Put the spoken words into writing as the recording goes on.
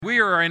We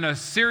are in a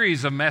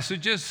series of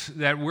messages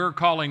that we're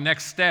calling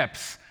Next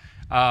Steps.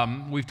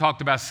 We've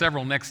talked about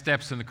several next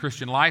steps in the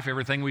Christian life.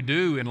 Everything we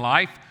do in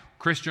life,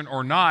 Christian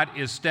or not,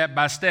 is step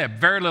by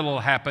step. Very little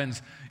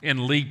happens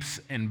in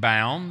leaps and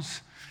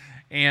bounds.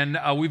 And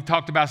we've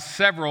talked about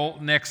several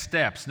next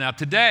steps. Now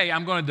today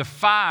I'm going to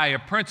defy a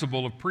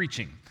principle of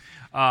preaching.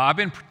 I've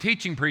been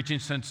teaching preaching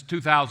since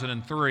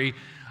 2003.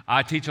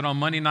 I teach it on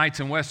Monday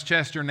nights in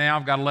Westchester now.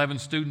 I've got 11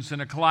 students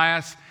in a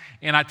class.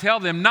 And I tell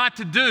them not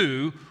to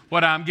do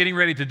what I'm getting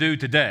ready to do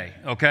today,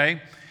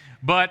 okay?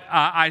 But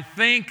I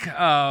think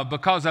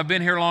because I've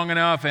been here long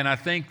enough and I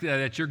think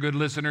that you're good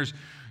listeners,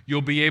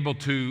 you'll be able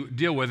to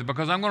deal with it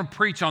because I'm going to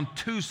preach on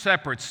two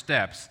separate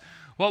steps.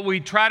 What we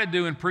try to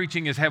do in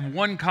preaching is have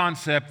one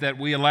concept that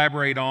we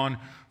elaborate on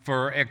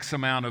for X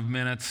amount of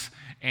minutes,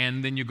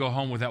 and then you go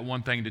home with that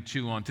one thing to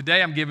chew on.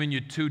 Today I'm giving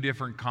you two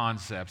different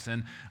concepts,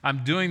 and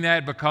I'm doing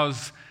that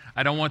because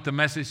I don't want the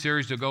message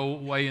series to go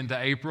way into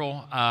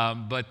April,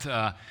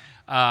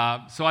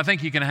 so I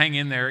think you can hang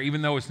in there,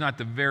 even though it's not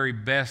the very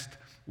best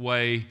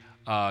way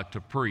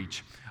to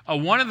preach.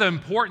 One of the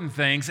important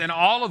things, and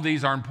all of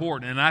these are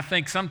important, and I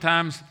think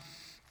sometimes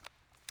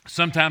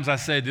I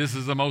say this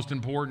is the most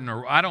important,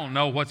 or I don't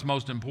know what's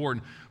most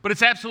important, but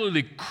it's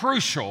absolutely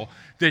crucial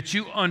that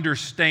you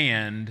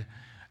understand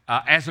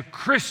as a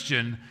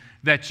Christian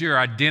that your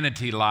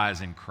identity lies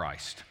in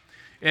Christ.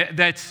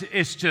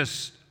 It's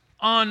just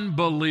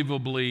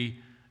unbelievably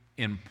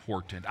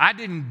important. I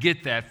didn't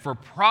get that for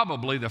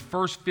probably the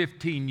first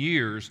 15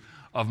 years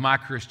of my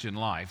Christian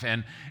life.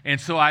 And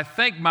so I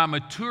think my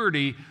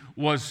maturity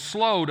was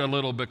slowed a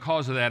little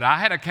because of that. I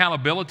had an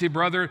accountability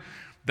brother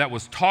that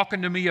was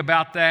talking to me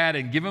about that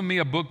and giving me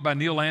a book by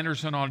Neil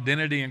Anderson on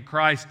identity in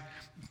Christ.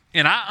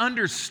 And I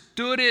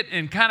understood it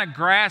and kind of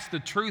grasped the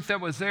truth that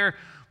was there,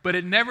 but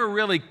it never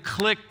really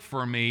clicked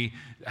for me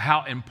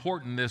how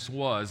important this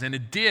was. And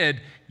it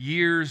did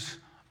years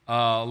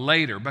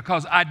later,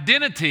 because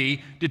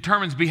identity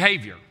determines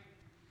behavior.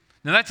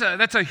 Now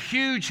that's a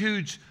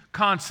huge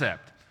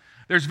concept.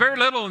 There's very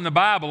little in the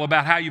Bible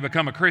about how you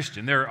become a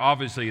Christian. There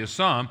obviously is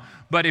some,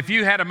 but if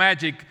you had a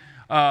magic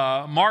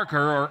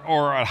marker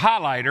or a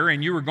highlighter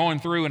and you were going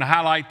through and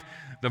highlight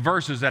the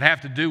verses that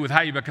have to do with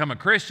how you become a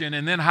Christian,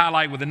 and then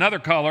highlight with another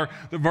color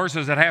the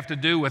verses that have to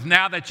do with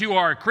now that you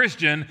are a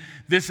Christian,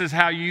 this is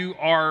how you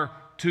are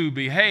to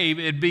behave,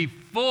 it'd be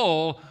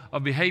full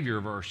of behavior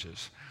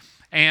verses.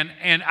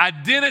 And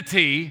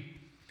identity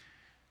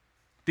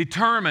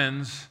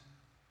determines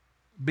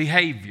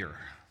behavior.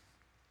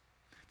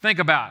 Think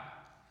about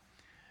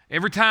it.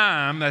 Every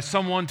time that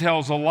someone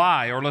tells a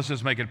lie, or let's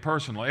just make it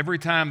personal, every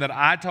time that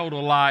I told a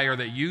lie or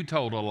that you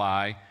told a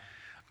lie,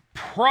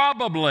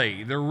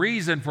 probably the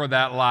reason for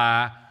that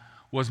lie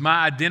was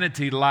my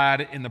identity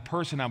lied in the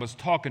person I was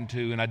talking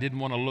to, and I didn't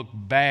want to look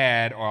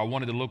bad, or I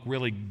wanted to look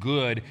really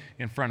good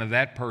in front of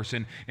that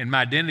person, and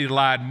my identity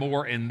lied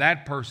more in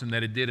that person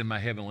than it did in my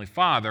Heavenly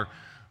Father,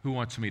 who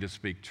wants me to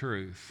speak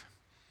truth.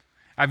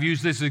 I've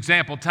used this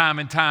example time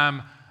and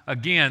time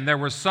again. There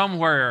was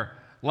somewhere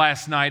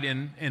last night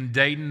in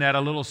Dayton that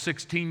a little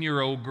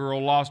 16-year-old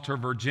girl lost her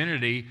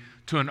virginity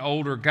to an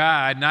older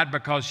guy, not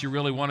because she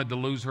really wanted to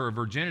lose her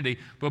virginity,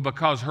 but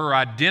because her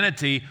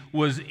identity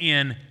was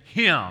in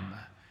him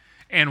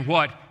and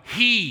what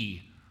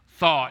he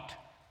thought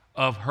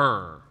of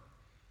her.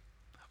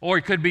 Or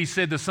it could be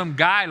said that some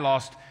guy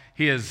lost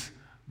his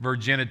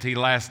virginity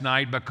last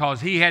night because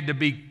he had to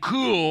be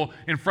cool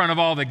in front of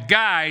all the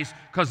guys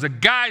because the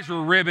guys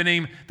were ribbing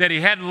him that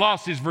he hadn't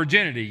lost his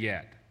virginity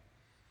yet.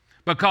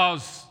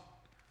 Because,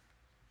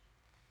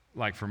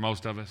 like for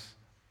most of us,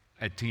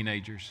 as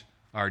teenagers,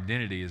 our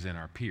identity is in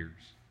our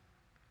peers.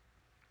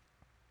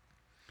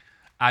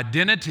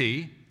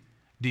 Identity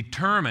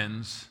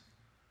determines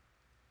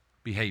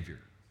behavior.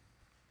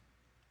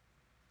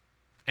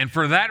 And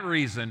for that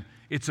reason,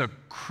 it's a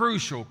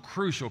crucial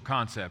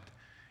concept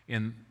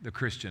in the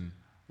Christian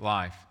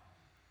life.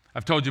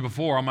 I've told you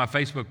before on my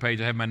Facebook page,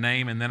 I have my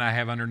name, and then I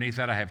have underneath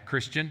that, I have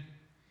Christian,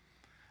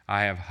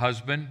 I have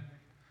husband,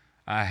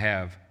 I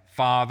have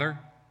father,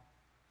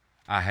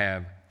 I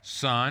have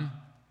son.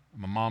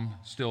 My mom's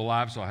still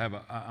alive, so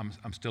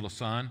I'm still a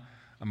son.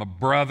 I'm a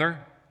brother.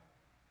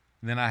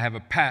 And then I have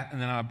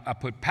I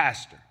put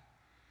pastor.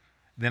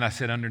 Then I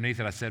said underneath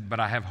it, I said, but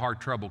I have hard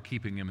trouble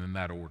keeping him in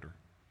that order,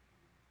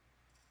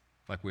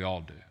 like we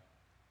all do.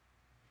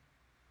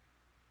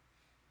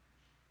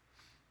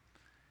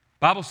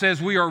 Bible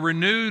says we are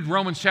renewed,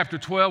 Romans chapter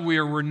 12, we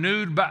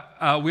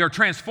are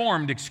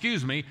transformed,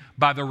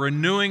 by the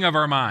renewing of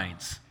our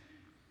minds.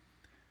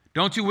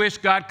 Don't you wish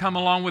God come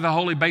along with a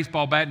holy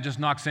baseball bat and just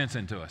knock sense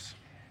into us?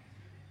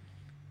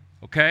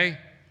 Okay?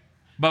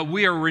 But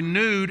we are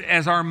renewed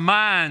as our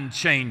mind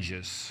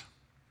changes,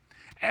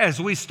 as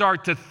we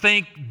start to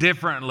think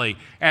differently,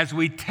 as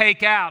we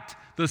take out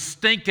the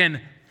stinking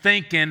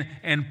thinking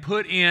and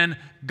put in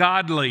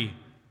godly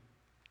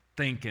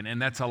thinking.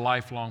 And that's a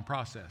lifelong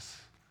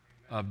process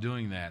of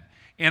doing that.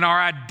 And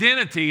our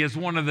identity is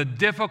one of the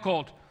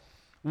difficult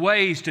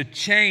ways to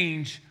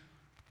change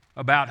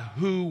about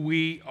who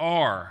we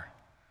are.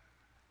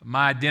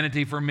 My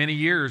identity for many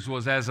years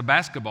was as a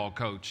basketball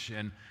coach,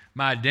 and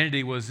my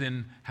identity was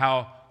in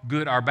how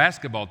good our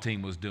basketball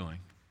team was doing.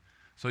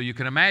 So you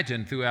can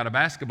imagine throughout a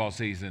basketball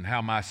season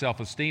how my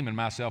self-esteem and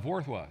my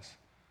self-worth was,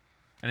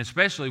 and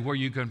especially where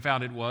you can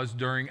find it was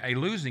during a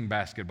losing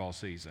basketball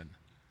season.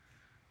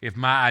 If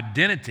my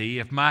identity,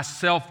 if my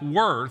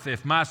self-worth,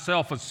 if my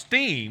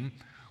self-esteem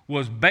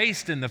was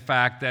based in the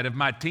fact that if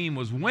my team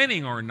was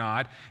winning or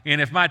not, and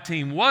if my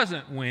team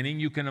wasn't winning,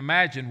 you can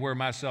imagine where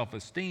my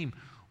self-esteem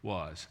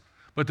was.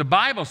 But the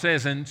Bible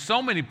says in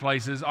so many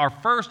places, our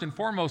first and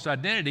foremost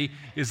identity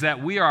is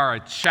that we are a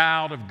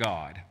child of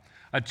God,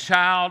 a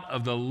child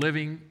of the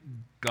living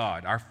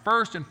God. Our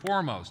first and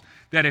foremost,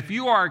 that if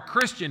you are a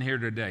Christian here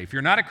today, if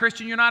you're not a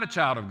Christian, you're not a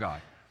child of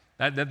God.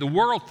 That the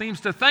world seems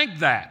to think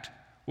that.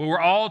 Well, we're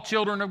all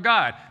children of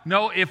God.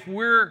 No, if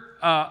we're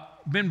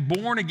been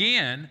born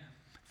again,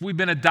 if we've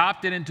been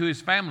adopted into His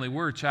family,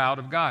 we're a child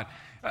of God.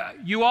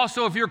 You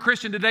also, if you're a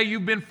Christian today,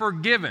 you've been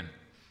forgiven.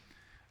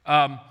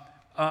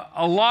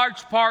 A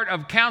large part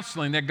of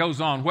counseling that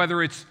goes on,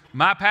 whether it's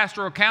my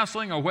pastoral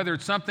counseling or whether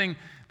it's something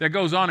that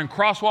goes on in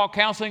Crosswalk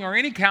Counseling or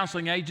any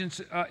counseling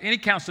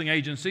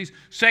agencies,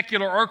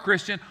 secular or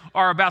Christian,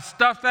 are about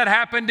stuff that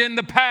happened in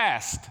the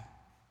past.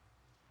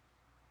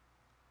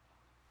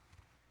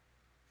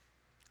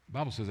 The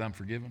Bible says I'm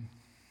forgiven.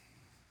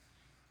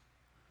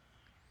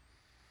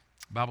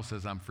 The Bible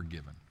says I'm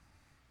forgiven.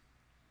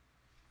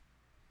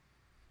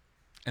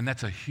 And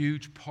that's a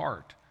huge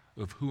part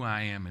of who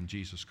I am in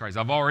Jesus Christ.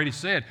 I've already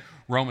said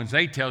Romans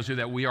 8 tells you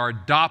that we are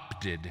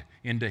adopted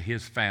into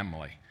His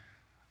family.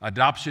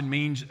 Adoption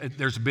means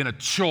there's been a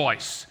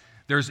choice.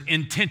 There's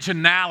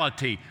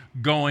intentionality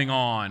going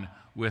on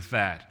with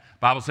that. The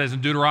Bible says in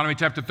Deuteronomy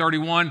chapter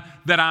 31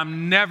 that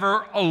I'm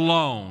never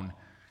alone.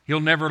 He'll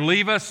never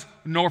leave us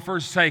nor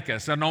forsake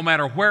us. So no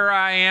matter where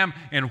I am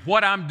and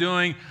what I'm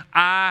doing,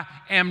 I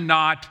am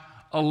not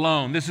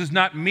alone. This is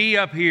not me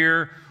up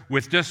here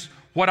with just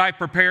what I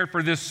prepared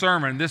for this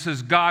sermon. This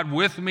is God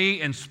with me,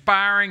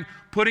 inspiring,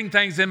 putting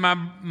things in my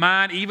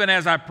mind, even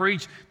as I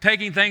preach,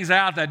 taking things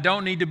out that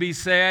don't need to be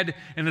said.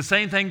 And the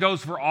same thing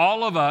goes for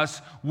all of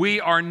us. We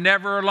are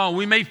never alone.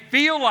 We may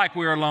feel like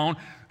we're alone.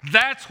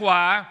 That's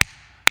why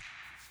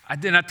I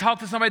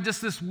talked to somebody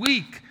just this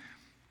week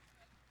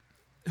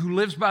who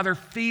lives by their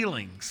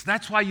feelings.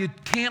 That's why you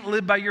can't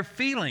live by your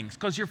feelings,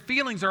 because your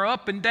feelings are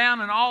up and down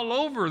and all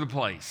over the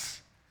place.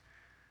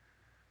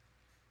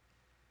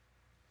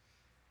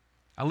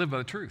 I live by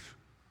the truth.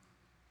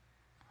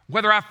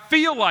 Whether I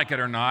feel like it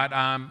or not,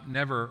 I'm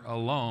never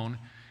alone.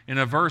 In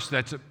a verse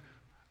that's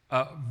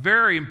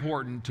very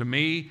important to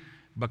me,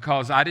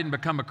 because I didn't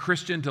become a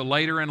Christian till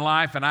later in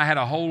life, and I had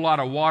a whole lot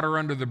of water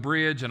under the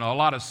bridge and a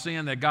lot of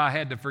sin that God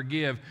had to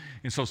forgive.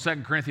 And so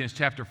 2 Corinthians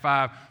chapter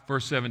 5,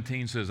 verse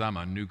 17 says, I'm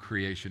a new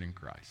creation in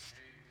Christ.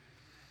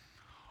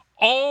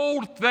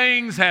 Old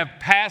things have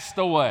passed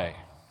away.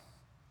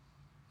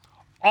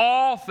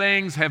 All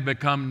things have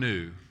become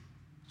new.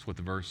 That's what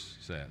the verse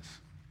says.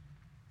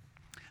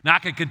 Now, I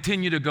can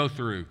continue to go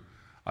through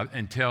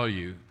and tell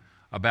you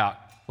about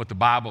what the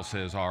Bible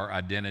says our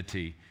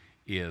identity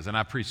is. And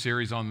I preach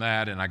series on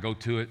that, and I go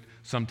to it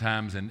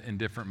sometimes in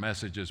different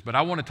messages. But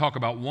I want to talk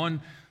about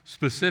one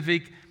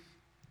specific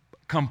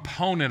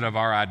component of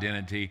our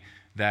identity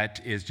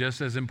that is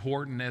just as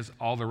important as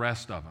all the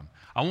rest of them.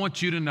 I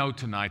want you to know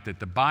tonight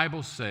that the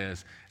Bible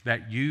says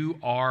that you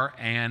are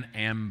an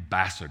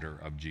ambassador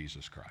of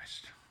Jesus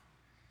Christ.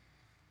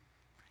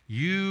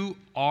 You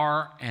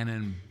are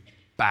an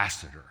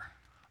ambassador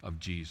of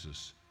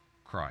Jesus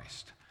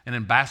Christ. An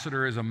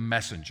ambassador is a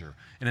messenger.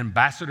 An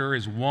ambassador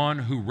is one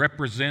who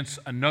represents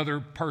another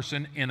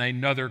person in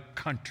another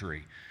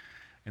country.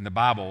 And the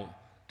Bible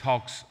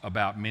talks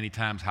about many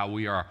times how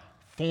we are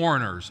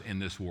foreigners in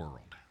this world.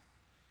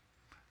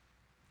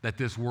 That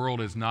this world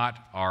is not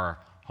our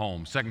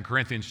home. 2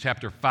 Corinthians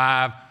chapter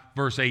 5,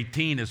 verse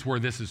 18 is where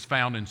this is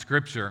found in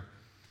Scripture.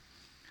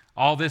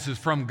 All this is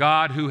from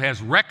God, who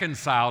has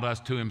reconciled us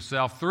to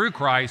Himself through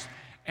Christ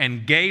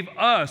and gave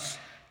us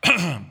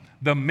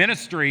the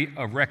ministry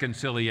of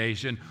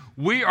reconciliation.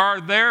 We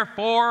are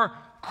therefore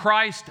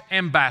Christ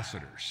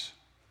ambassadors.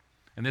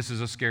 And this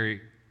is a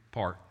scary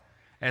part.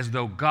 As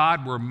though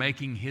God were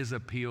making His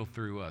appeal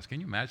through us. Can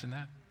you imagine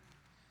that?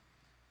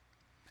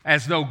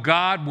 As though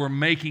God were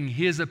making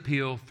His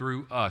appeal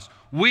through us.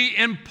 We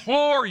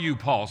implore you,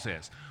 Paul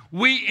says.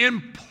 We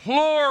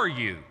implore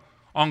you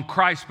on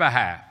Christ's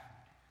behalf.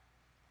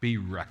 Be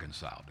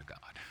reconciled to God.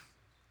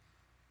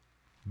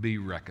 Be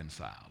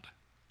reconciled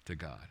to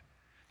God.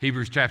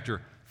 Hebrews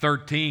chapter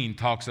 13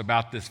 talks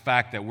about this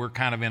fact that we're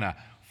kind of in a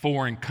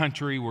foreign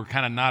country. We're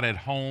kind of not at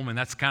home, and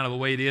that's kind of the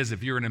way it is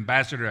if you're an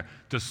ambassador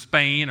to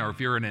Spain or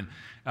if you're an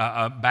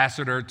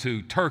ambassador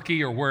to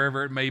Turkey or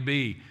wherever it may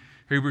be.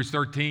 Hebrews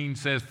 13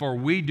 says, for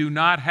we do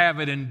not have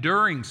an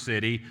enduring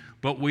city,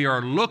 but we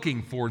are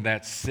looking for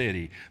that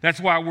city. That's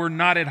why we're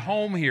not at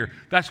home here.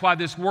 That's why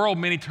this world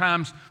many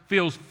times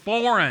feels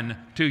foreign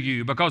to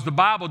you, because the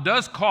Bible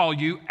does call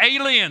you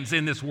aliens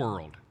in this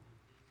world.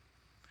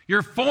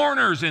 You're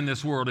foreigners in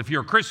this world if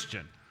you're a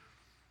Christian.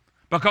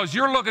 because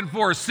you're looking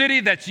for a city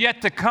that's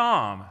yet to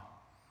come.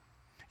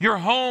 Your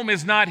home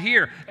is not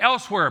here.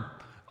 Elsewhere,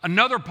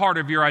 another part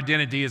of your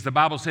identity is the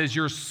Bible says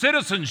your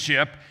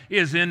citizenship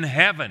is in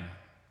heaven.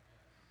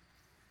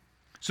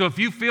 So if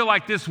you feel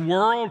like this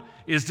world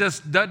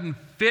just doesn't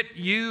fit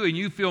you and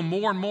you feel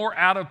more and more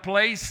out of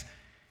place,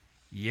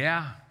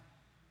 yeah,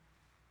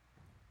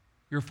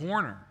 you're a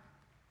foreigner.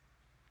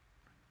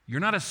 You're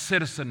not a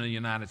citizen of the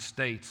United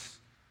States.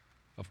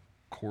 Of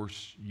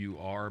course you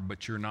are,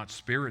 but you're not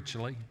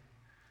spiritually.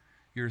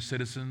 You're a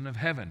citizen of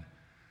heaven.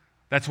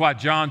 That's why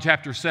John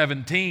chapter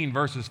 17,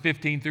 verses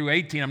 15 through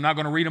 18, I'm not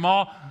going to read them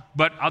all,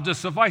 but I'll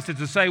just suffice it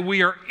to say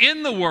we are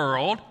in the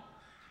world,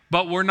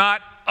 but we're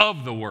not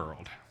of the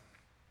world.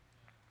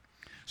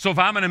 So if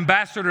I'm an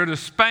ambassador to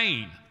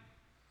Spain,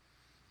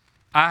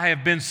 I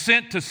have been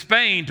sent to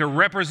Spain to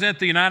represent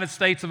the United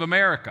States of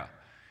America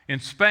in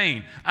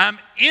Spain. I'm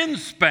in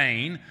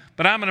Spain,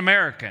 but I'm an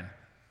American.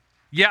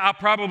 Yeah, I'll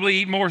probably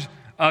eat more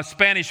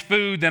Spanish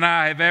food than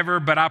I have ever,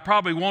 but I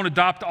probably won't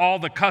adopt all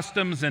the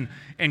customs and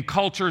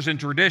cultures and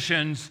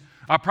traditions.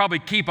 I'll probably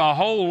keep a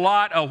whole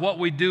lot of what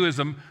we do as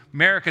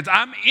Americans.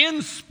 I'm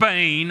in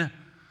Spain,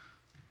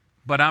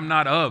 but I'm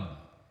not of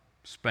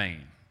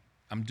Spain.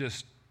 I'm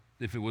just,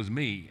 if it was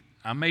me,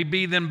 I may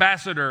be the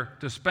ambassador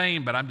to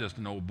Spain, but I'm just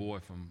an old boy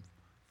from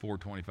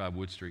 425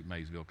 Wood Street,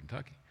 Maysville,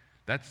 Kentucky.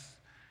 That's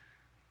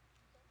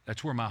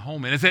where my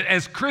home is.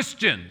 As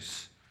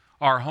Christians,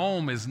 our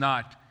home is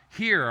not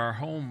here. Our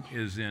home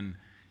is in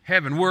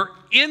heaven. We're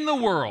in the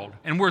world,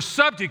 and we're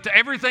subject to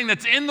everything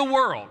that's in the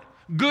world,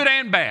 good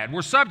and bad.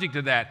 We're subject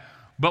to that,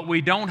 but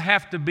we don't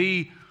have to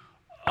be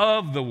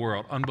of the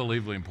world.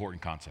 Unbelievably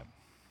important concept.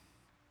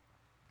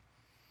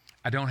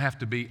 I don't have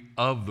to be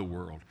of the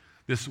world.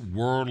 This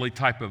worldly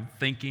type of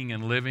thinking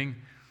and living,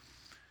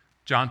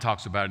 John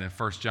talks about it in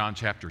 1 John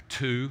chapter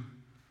 2.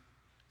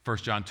 1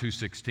 John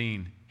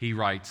 2:16, he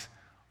writes,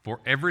 "For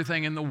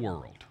everything in the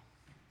world,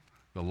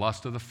 the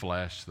lust of the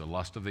flesh, the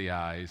lust of the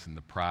eyes, and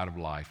the pride of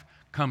life,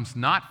 comes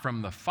not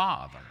from the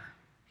Father.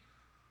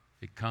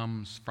 It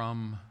comes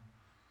from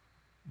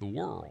the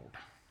world."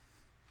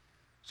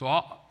 So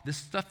all this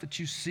stuff that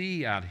you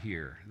see out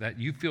here, that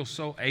you feel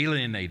so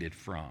alienated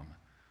from,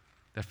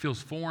 that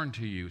feels foreign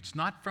to you, it's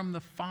not from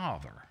the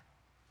Father.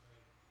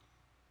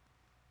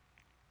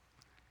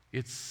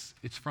 It's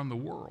from the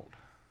world.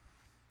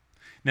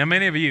 Now,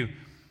 many of you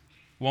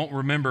won't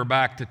remember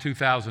back to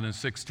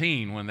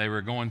 2016 when they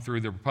were going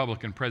through the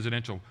Republican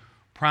presidential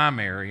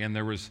primary, and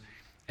there was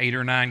 8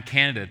 or 9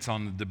 candidates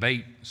on the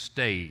debate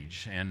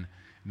stage, and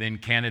then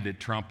candidate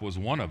Trump was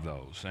one of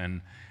those.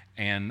 And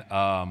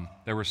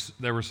there were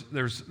several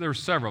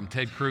of them.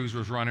 Ted Cruz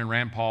was running,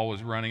 Rand Paul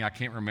was running. I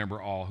can't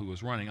remember all who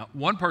was running.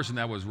 One person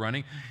that was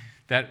running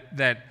that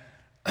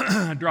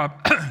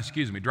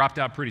dropped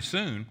out pretty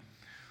soon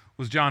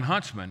was John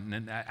Huntsman.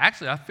 And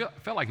actually, I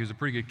felt like he was a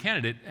pretty good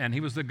candidate, and he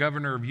was the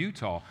governor of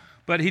Utah.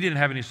 But he didn't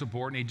have any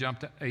support,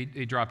 and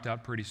he dropped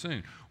out pretty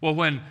soon. Well,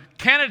 when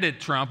candidate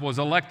Trump was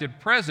elected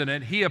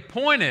president, he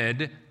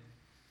appointed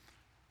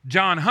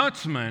John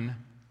Huntsman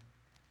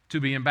to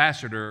be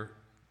ambassador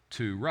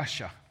to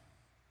Russia.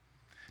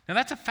 Now,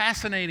 that's a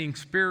fascinating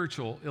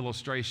spiritual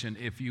illustration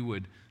if you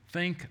would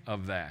think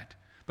of that.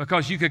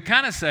 Because you could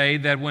kind of say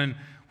that when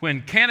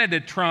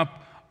candidate Trump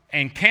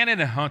and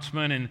candidate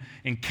Huntsman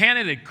and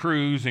candidate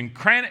Cruz and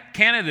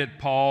candidate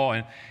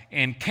Paul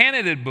and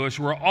candidate Bush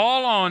were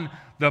all on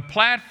the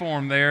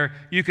platform there,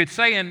 you could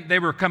say, and they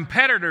were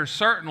competitors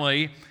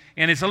certainly,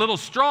 and it's a little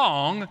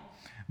strong,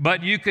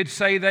 but you could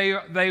say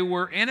they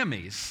were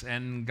enemies.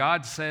 And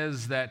God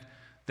says that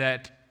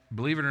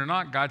believe it or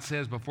not, God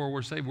says before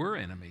we're saved, we're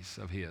enemies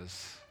of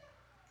His.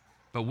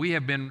 But we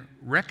have been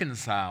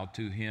reconciled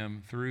to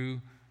Him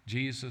through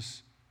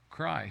Jesus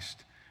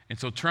Christ. And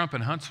so Trump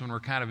and Huntsman were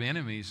kind of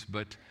enemies,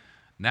 but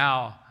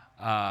now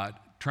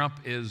Trump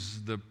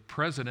is the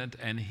president,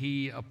 and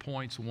he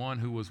appoints one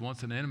who was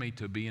once an enemy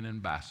to be an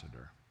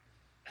ambassador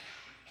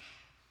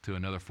to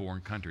another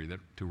foreign country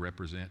to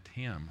represent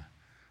him.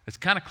 It's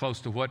kind of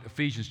close to what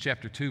Ephesians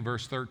chapter 2,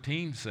 verse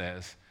 13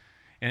 says.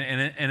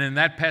 And in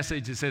that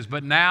passage it says,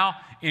 "But now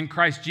in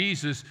Christ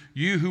Jesus,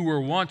 you who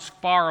were once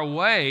far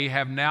away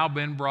have now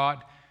been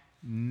brought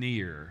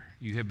near."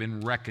 You have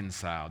been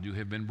reconciled. You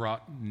have been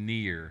brought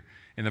near.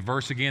 And the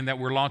verse again that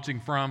we're launching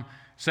from,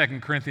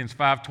 2 Corinthians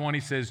 5:20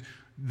 says,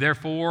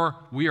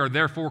 we are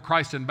therefore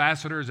Christ's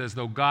ambassadors, as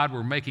though God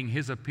were making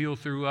His appeal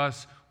through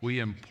us. We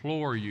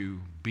implore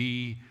you,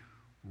 be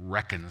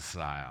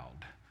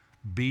reconciled.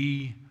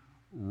 Be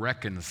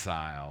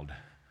reconciled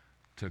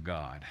to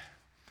God.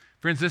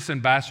 Friends, this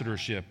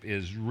ambassadorship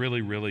is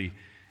really, really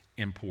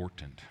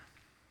important.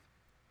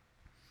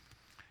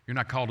 You're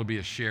not called to be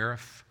a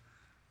sheriff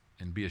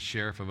and be a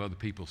sheriff of other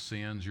people's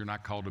sins. You're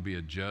not called to be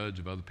a judge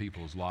of other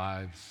people's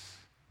lives.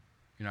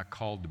 You're not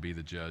called to be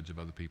the judge of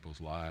other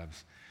people's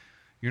lives.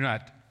 You're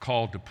not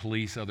called to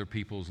police other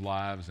people's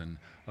lives and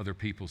other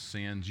people's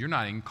sins. You're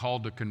not even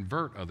called to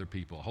convert other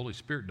people. The Holy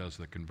Spirit does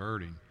the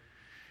converting.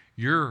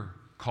 You're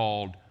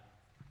called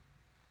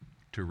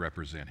to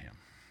represent Him.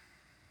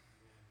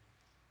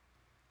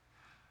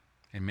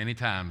 And many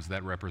times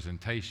that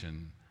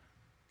representation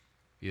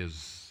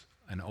is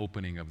an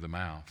opening of the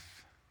mouth.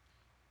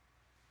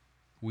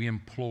 We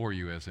implore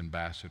you as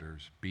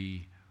ambassadors,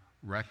 be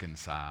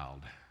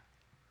reconciled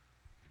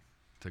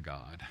to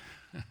God.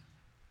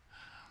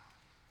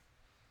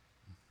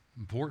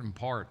 Important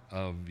part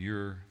of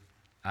your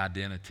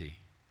identity.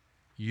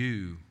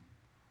 You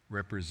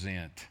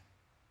represent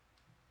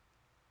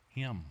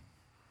Him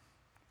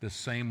the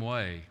same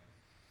way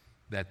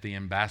that the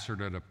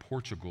ambassador to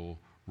Portugal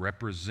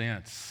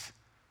represents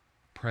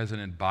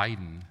President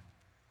Biden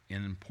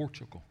in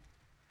Portugal.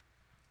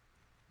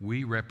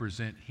 We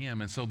represent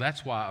Him. And so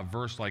that's why a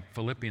verse like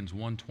Philippians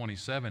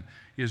 1:27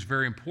 is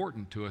very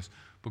important to us,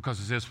 because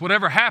it says,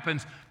 whatever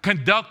happens,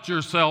 conduct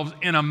yourselves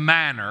in a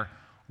manner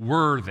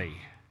worthy.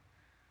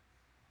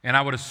 And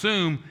I would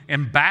assume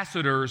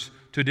ambassadors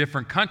to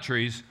different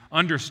countries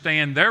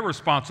understand their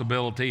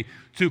responsibility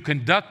to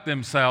conduct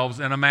themselves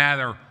in a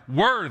manner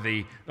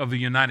worthy of the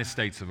United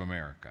States of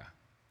America.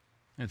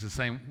 And it's the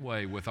same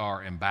way with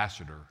our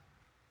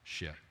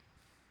ambassadorship.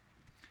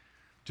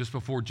 Just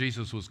before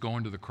Jesus was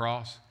going to the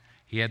cross,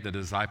 He had the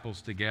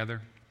disciples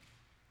together.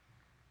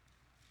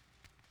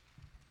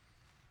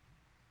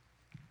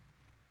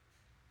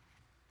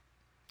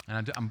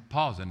 And I'm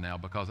pausing now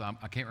because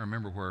I can't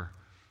remember where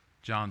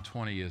John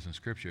 20 is in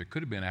Scripture. It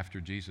could have been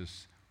after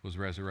Jesus was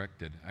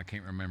resurrected. I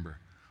can't remember.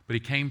 But He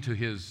came to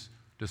His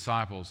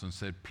disciples and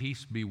said,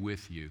 peace be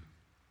with you.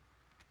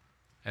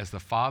 As the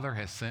Father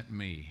has sent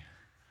me,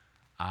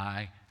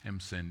 I am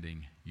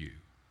sending you.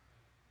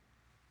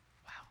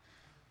 Wow.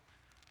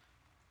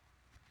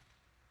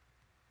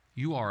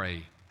 You are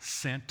a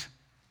sent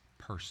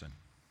person.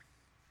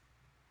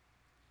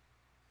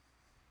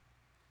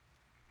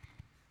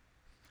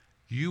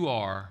 You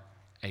are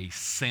a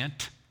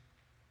sent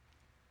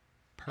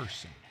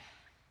person.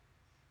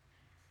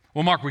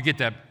 Well, Mark, we get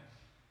that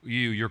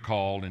you're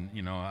called, and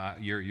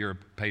you're a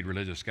paid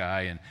religious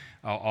guy, and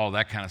all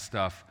that kind of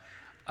stuff.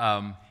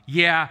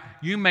 Yeah,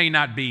 you may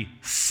not be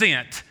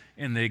sent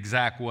in the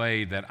exact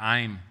way that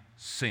I'm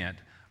sent,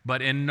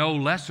 but in no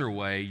lesser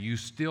way, you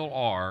still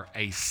are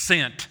a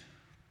sent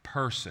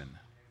person.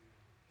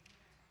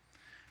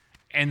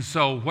 And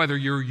so, whether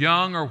you're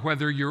young or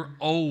whether you're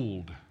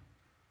old,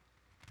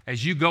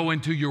 as you go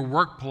into your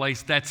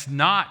workplace, that's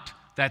not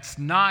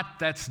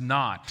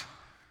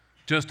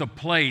just a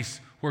place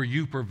where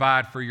you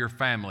provide for your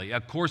family.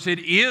 Of course, it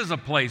is a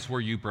place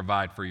where you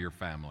provide for your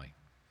family,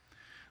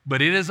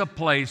 but it is a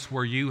place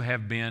where you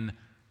have been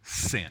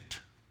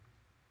sent.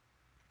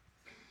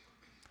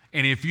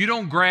 And if you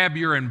don't grab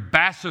your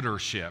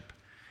ambassadorship,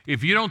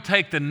 if you don't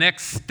take the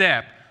next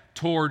step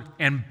toward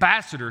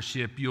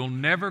ambassadorship, you'll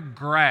never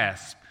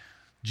grasp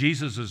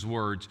Jesus'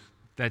 words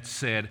that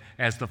said,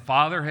 as the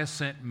Father has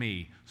sent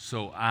me,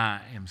 so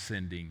I am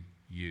sending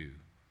you.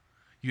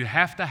 You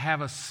have to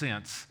have a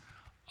sense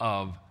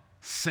of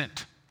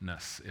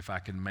sentness, if I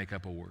can make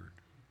up a word.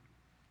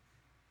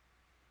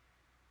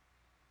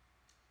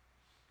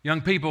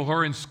 Young people who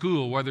are in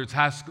school, whether it's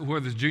high school,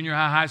 whether it's junior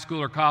high, high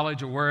school, or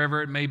college, or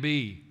wherever it may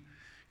be,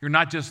 you're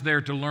not just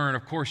there to learn.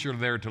 Of course you're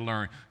there to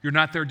learn. You're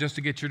not there just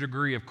to get your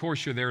degree. Of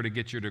course you're there to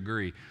get your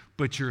degree.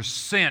 But you're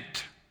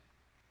sent.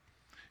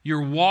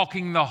 You're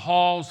walking the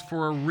halls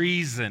for a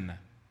reason.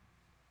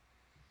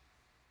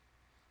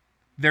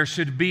 There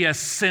should be a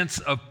sense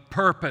of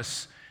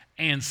purpose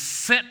and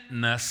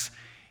sentness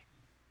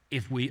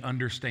if we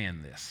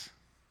understand this.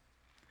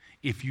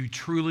 If you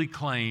truly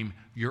claim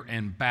your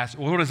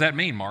ambassador. Well, what does that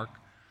mean, Mark?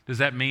 Does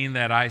that mean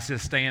that I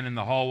just stand in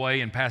the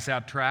hallway and pass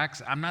out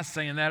tracts? I'm not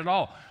saying that at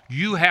all.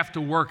 You have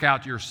to work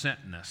out your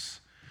sentness.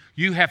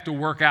 You have to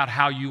work out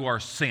how you are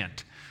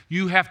sent.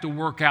 You have to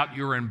work out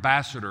your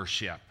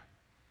ambassadorship.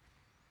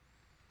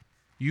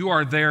 You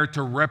are there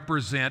to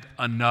represent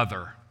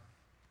another.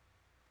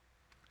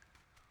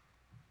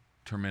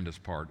 Tremendous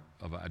part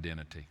of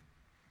identity.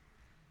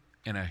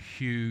 And a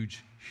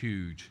huge,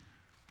 huge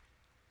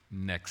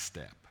next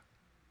step.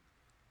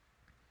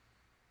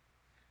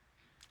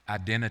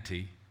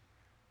 Identity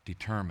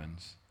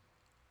determines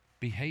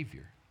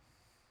behavior.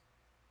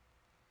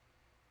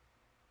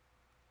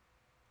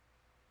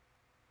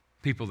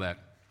 People that,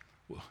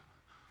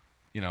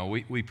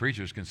 we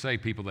preachers can say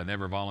people that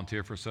never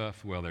volunteer for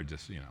stuff, well, they're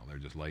just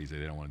lazy.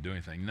 They don't want to do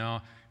anything.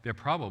 No,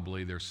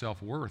 their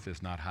self-worth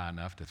is not high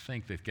enough to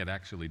think they could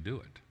actually do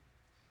it.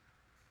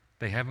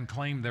 They haven't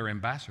claimed their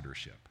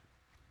ambassadorship.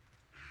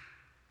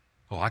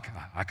 Oh, I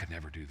could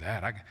never do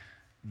that.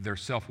 Their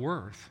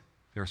self-worth,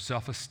 their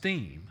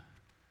self-esteem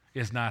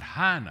is not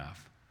high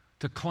enough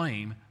to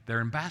claim their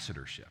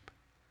ambassadorship,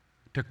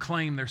 to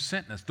claim their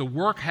sentness. The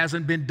work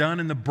hasn't been done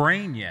in the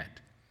brain yet.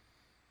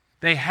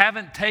 They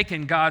haven't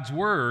taken God's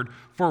word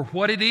for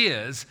what it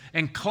is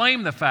and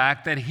claimed the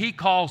fact that He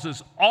calls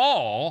us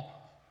all,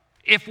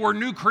 if we're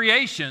new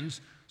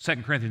creations, 2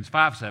 Corinthians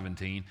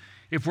 5:17.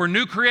 If we're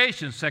new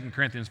creations, 2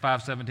 Corinthians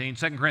 5:17,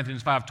 2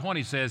 Corinthians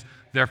 5:20 says,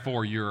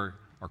 therefore you're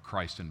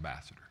Christ's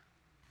ambassador,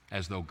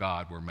 as though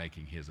God were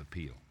making His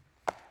appeal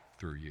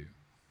through you.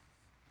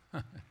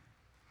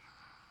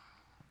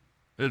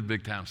 This is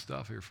big time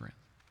stuff here, friends.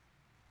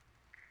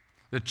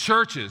 The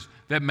churches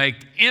that make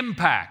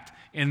impact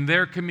in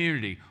their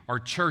community are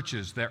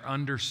churches that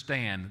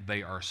understand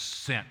they are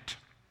sent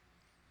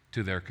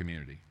to their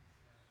community.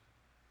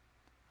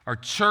 Are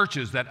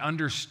churches that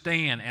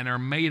understand and are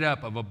made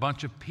up of a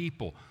bunch of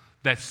people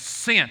that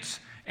sense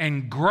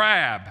and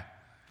grab,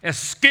 as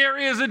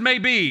scary as it may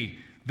be,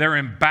 their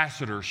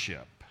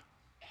ambassadorship.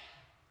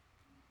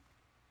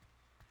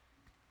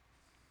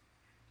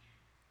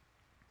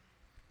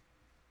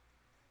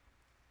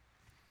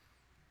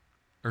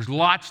 There's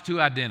lots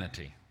to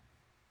identity.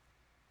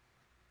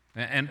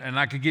 And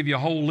I could give you a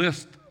whole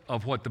list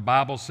of what the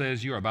Bible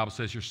says you are. The Bible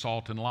says you're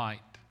salt and light.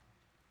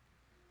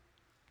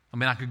 I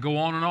mean, I could go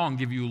on and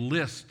give you a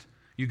list.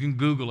 You can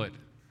Google it,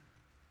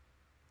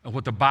 of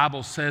what the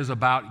Bible says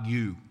about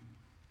you.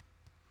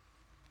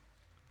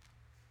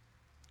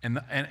 And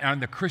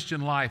the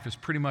Christian life is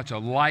pretty much a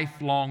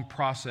lifelong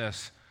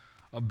process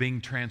of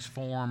being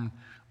transformed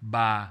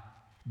by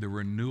the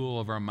renewal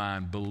of our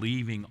mind,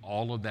 believing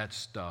all of that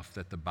stuff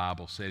that the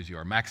Bible says you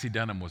are. Maxie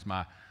Dunham was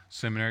my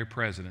seminary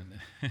president.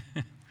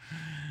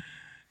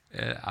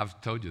 I've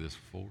told you this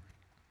before.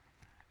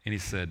 And he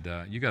said,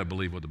 you got to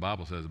believe what the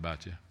Bible says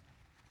about you,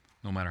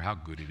 no matter how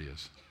good it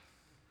is.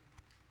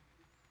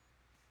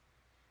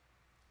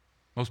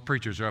 Most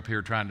preachers are up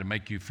here trying to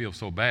make you feel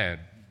so bad,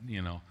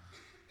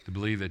 to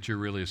believe that you're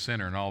really a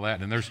sinner and all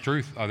that. And there's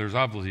truth. There's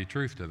obviously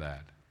truth to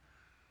that.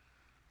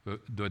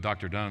 But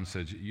Dr. Dunham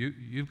said,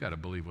 you've got to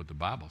believe what the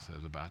Bible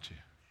says about you,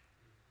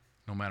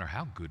 no matter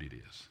how good it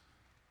is.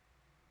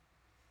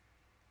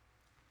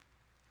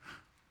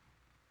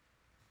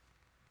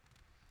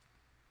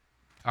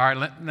 All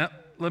right,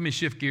 let me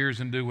shift gears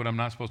and do what I'm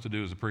not supposed to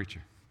do as a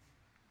preacher.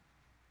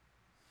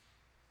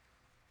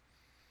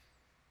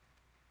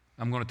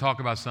 I'm going to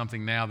talk about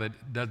something now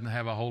that doesn't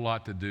have a whole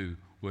lot to do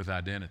with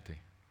identity.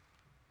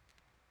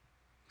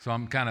 So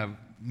I'm kind of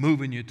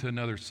moving you to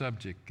another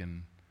subject,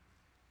 and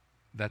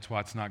that's why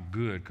it's not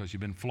good, because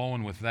you've been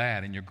flowing with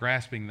that, and you're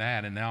grasping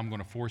that, and now I'm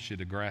going to force you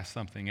to grasp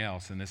something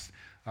else. And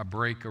I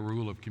break a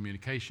rule of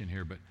communication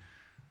here, but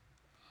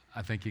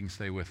I think you can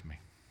stay with me.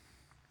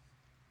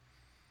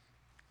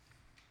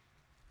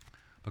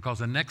 Because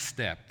the next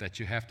step that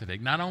you have to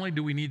take, not only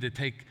do we need to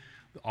take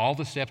all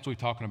the steps we've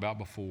talked about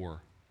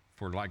before,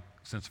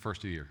 since the first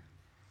of the year,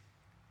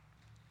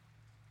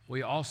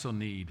 we also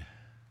need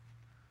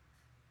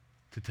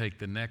to take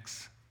the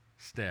next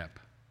step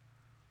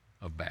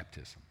of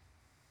baptism.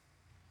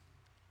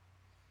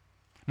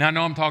 Now, I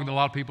know I'm talking to a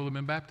lot of people who have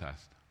been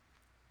baptized,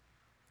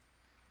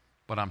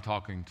 but I'm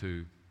talking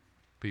to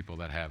people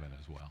that haven't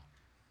as well.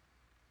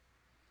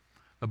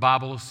 The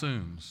Bible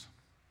assumes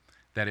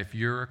that if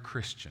you're a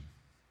Christian,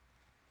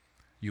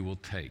 you will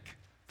take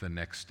the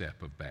next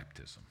step of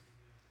baptism.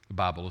 The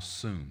Bible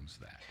assumes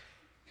that.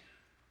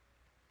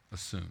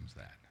 Assumes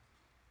that.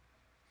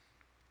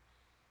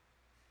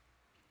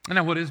 And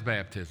now, what is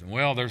baptism?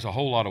 Well, there's a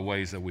whole lot of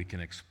ways that we can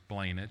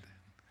explain it.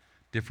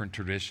 Different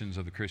traditions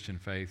of the Christian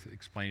faith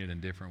explain it in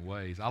different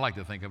ways. I like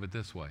to think of it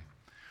this way.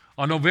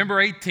 On November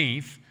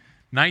 18th,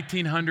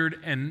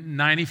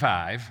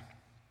 1995,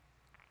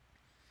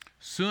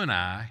 Sue and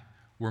I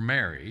were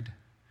married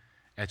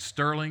at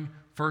Sterling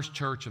First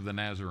Church of the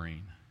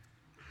Nazarene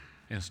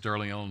in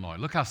Sterling, Illinois.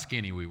 Look how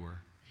skinny we were.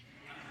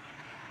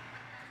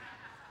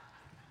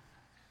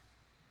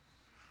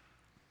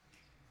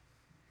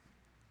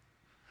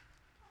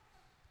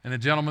 And the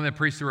gentleman that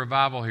preached the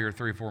revival here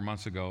 3 or 4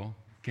 months ago,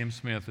 Kim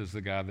Smith, is the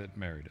guy that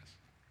married us.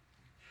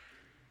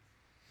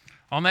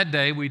 On that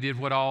day, we did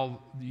what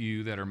all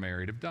you that are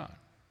married have done.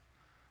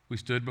 We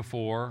stood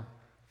before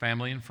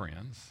family and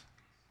friends,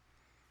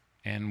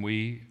 and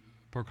we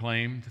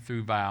proclaimed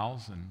through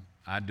vows and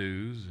I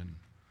do's and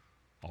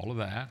all of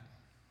that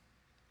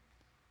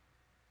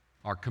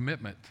our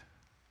commitment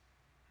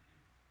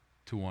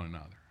to one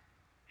another.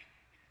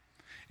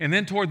 And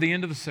then toward the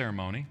end of the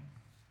ceremony,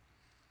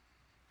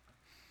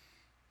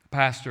 the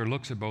pastor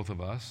looks at both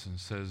of us and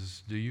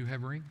says, "Do you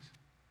have rings?"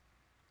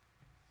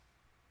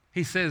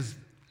 He says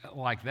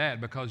like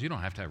that because you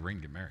don't have to have a ring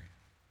to get married.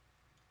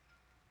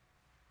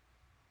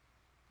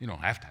 You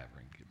don't have to have a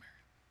ring to get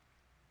married.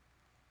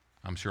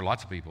 I'm sure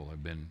lots of people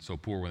have been so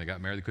poor when they got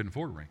married they couldn't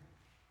afford a ring.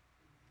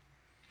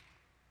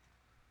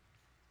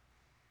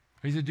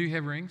 He said, "Do you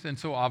have rings?" And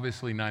so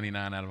obviously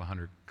 99 out of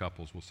 100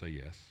 couples will say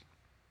yes.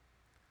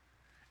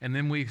 And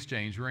then we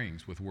exchange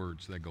rings with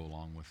words that go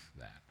along with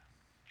that.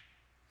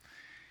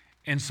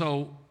 And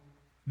so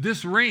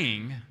this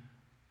ring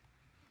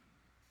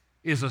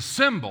is a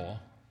symbol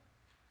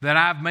that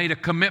I've made a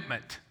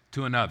commitment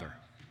to another.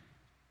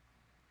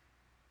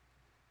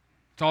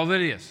 That's all that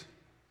it is.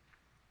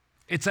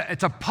 It's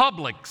a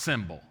public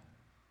symbol.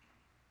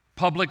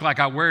 Public, like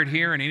I wear it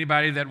here, and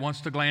anybody that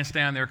wants to glance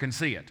down there can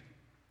see it.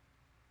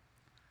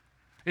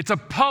 It's a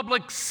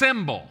public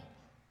symbol.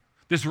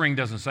 This ring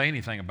doesn't say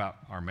anything about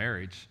our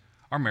marriage.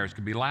 Our marriage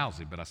could be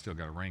lousy, but I still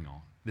got a ring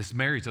on. This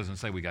marriage doesn't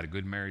say we got a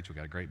good marriage, we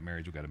got a great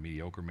marriage, we got a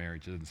mediocre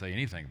marriage. It doesn't say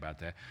anything about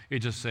that. It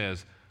just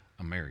says,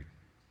 I'm married.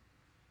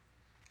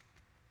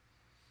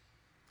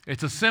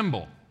 It's a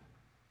symbol.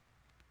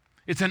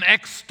 It's an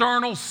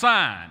external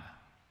sign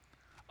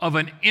of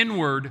an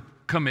inward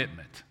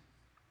commitment.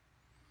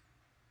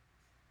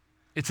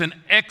 It's an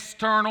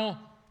external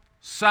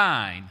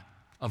sign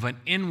of an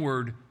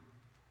inward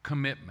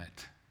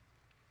commitment.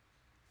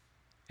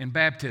 And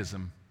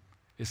baptism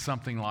is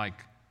something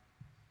like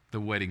the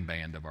wedding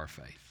band of our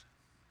faith.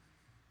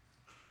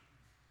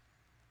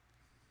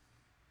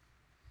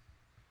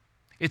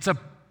 It's a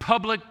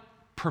public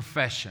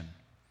profession.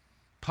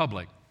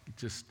 Public.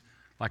 Just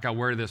like I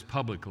wear this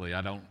publicly.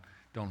 I don't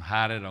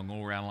hide it. I don't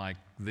go around like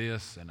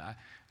this, and I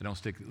don't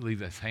leave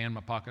this hand in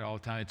my pocket all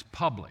the time. It's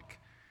public.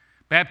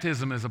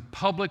 Baptism is a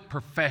public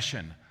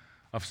profession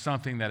of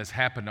something that has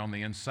happened on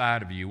the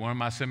inside of you. One of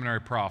my seminary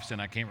profs,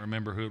 and I can't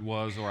remember who it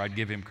was, or I'd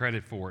give him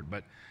credit for it,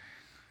 but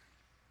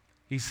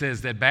he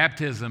says that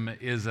baptism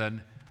is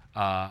an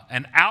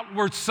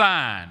outward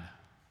sign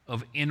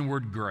of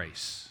inward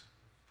grace.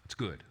 It's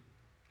good.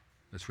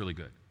 That's really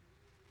good.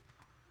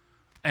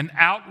 An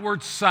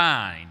outward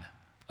sign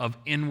of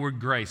inward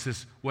grace.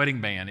 This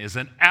wedding band is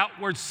an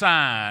outward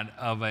sign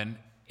of an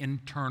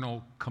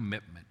internal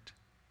commitment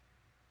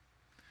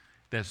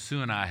that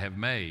Sue and I have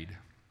made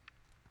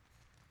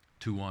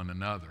to one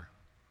another.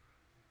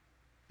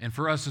 And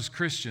for us as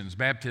Christians,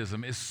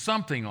 baptism is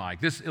something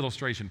like, this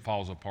illustration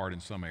falls apart in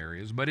some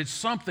areas, but it's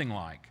something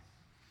like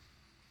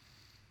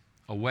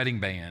a wedding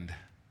band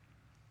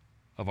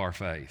of our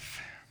faith.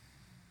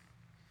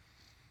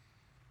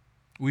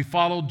 We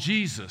follow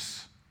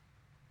Jesus.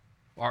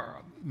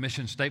 Our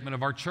mission statement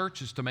of our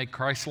church is to make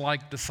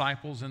Christ-like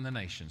disciples in the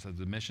nations. That's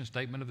the mission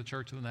statement of the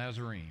Church of the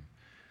Nazarene,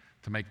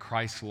 to make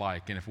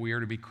Christ-like. And if we are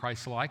to be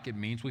Christ-like, it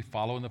means we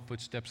follow in the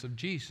footsteps of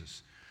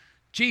Jesus.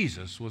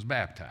 Jesus was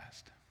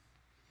baptized.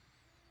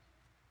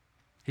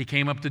 He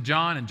came up to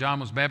John, and John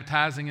was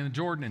baptizing in the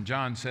Jordan, and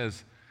John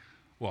says,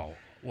 well,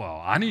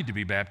 I need to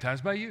be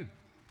baptized by you.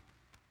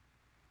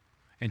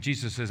 And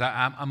Jesus says,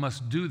 I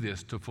must do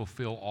this to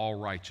fulfill all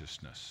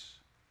righteousness.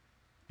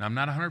 Now, I'm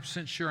not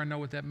 100% sure I know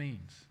what that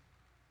means.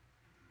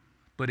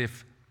 But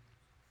if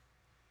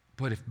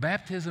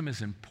baptism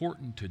is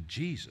important to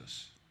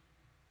Jesus,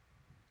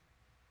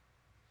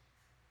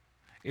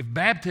 if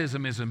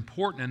baptism is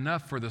important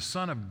enough for the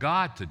Son of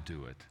God to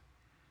do it,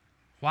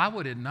 why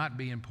would it not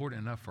be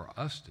important enough for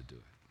us to do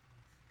it?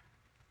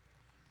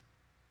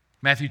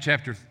 Matthew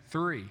chapter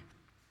 3.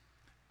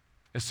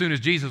 As soon as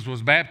Jesus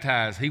was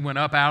baptized, he went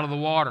up out of the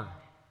water.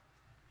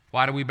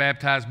 Why do we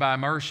baptize by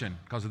immersion?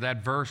 Because of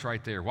that verse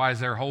right there. Why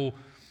is there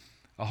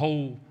a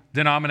whole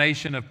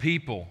denomination of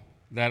people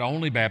that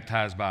only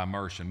baptize by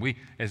immersion? We,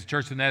 as the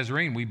Church of the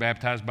Nazarene, we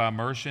baptize by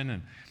immersion,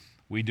 and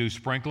we do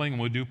sprinkling,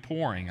 and we do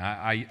pouring.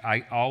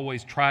 I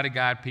always try to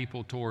guide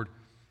people toward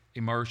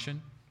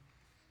immersion,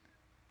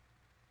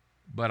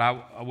 but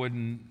I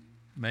wouldn't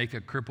make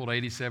a crippled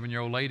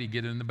 87-year-old lady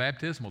get in the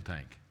baptismal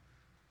tank.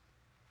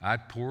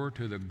 I'd pour her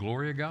to the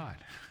glory of God.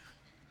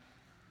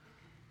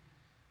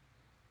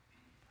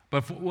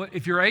 But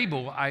if you're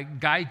able, I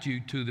guide you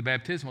to the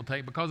baptismal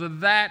tank because of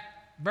that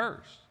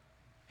verse.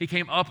 He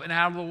came up and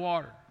out of the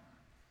water.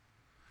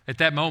 At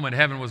that moment,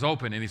 heaven was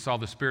open, and he saw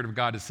the Spirit of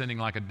God descending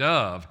like a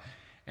dove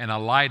and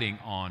alighting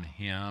on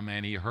him,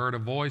 and he heard a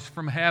voice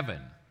from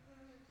heaven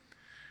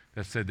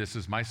that said, "This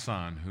is my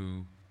Son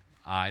who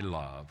I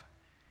love.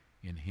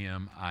 In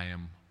him I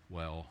am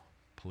well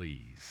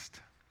pleased."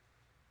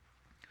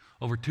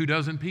 Over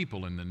 24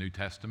 people in the New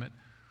Testament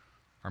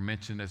are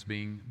mentioned as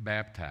being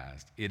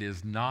baptized. It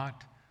is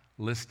not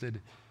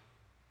listed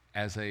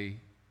as a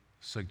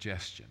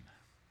suggestion.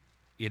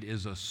 It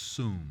is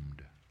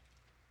assumed.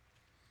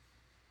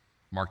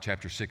 Mark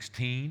chapter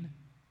 16.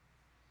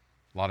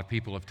 A lot of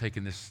people have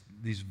taken this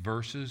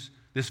verse,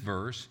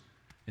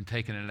 and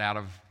taken it out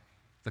of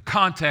the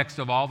context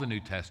of all the New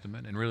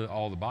Testament and really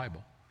all the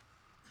Bible,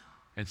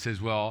 and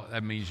says, well,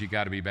 that means you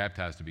got to be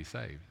baptized to be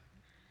saved.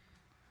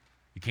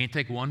 You can't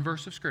take one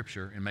verse of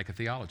Scripture and make a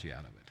theology out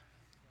of it.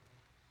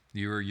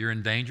 You're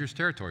in dangerous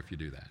territory if you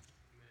do that.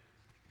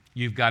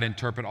 You've got to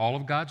interpret all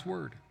of God's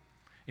Word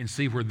and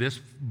see where this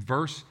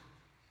verse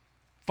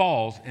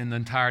falls in the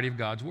entirety of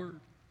God's Word.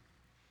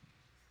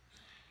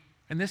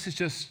 And this is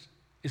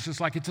it's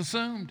just like it's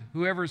assumed.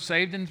 Whoever is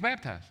saved and is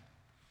baptized.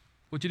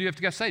 What you do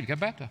after you got saved? You got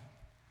baptized.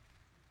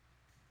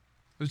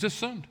 It was just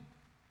assumed.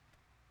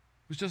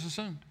 It was just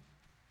assumed.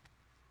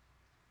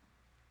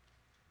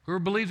 Whoever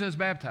believes and is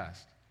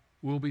baptized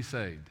will be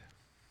saved.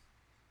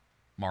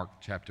 Mark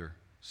chapter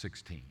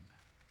 16.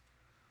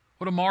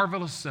 What a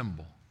marvelous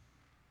symbol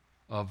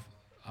of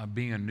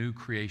being a new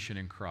creation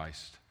in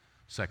Christ.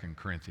 2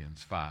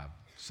 Corinthians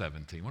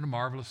 5:17. What a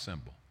marvelous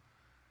symbol.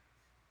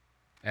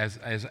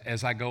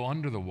 As I go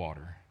under the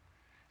water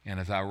and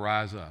as I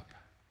rise up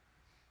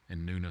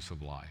in newness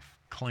of life,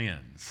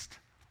 cleansed,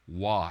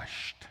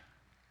 washed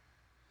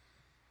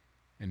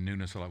in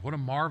newness of life. What a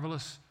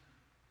marvelous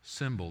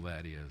symbol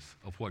that is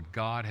of what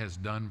God has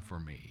done for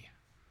me.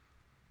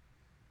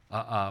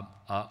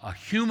 A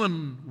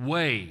human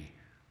way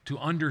to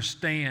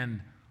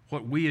understand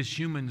what we as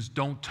humans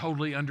don't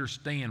totally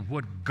understand,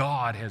 what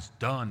God has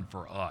done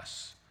for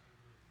us.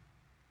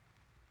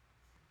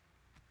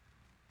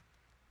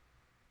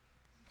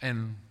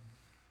 And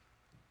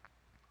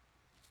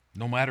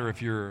No matter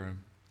if you're an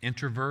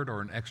introvert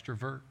or an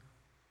extrovert,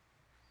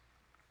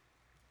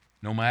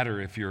 no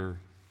matter if you're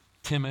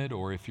timid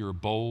or if you're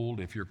bold,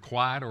 if you're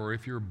quiet or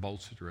if you're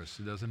boisterous,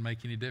 it doesn't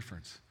make any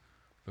difference.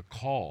 The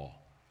call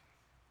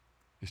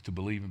is to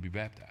believe and be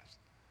baptized.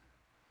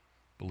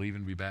 Believe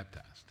and be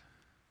baptized.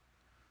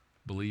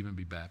 Believe and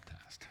be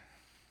baptized.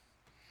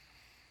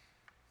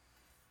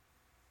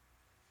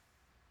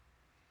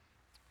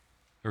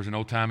 There's an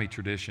old-timey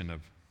tradition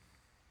of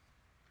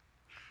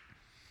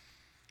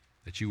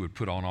that you would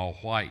put on all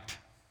white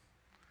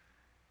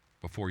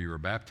before you were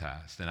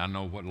baptized. And I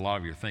know what a lot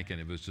of you are thinking,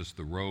 it was just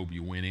the robe,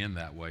 you went in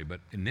that way.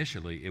 But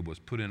initially, it was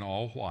put in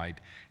all white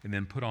and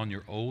then put on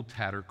your old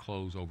tattered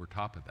clothes over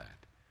top of that.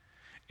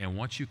 And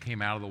once you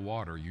came out of the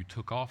water, you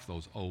took off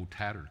those old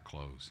tattered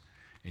clothes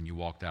and you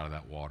walked out of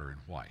that water in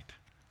white.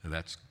 Now,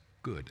 that's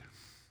good.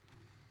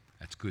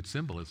 That's good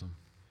symbolism.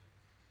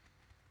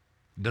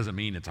 It doesn't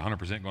mean it's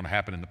 100% going to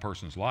happen in the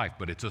person's life,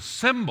 but it's a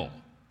symbol.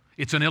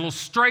 It's an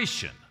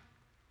illustration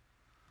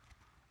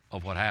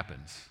of what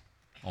happens,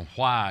 on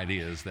why it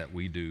is that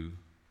we do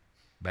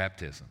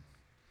baptism.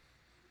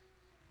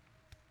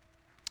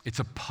 It's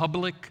a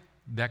public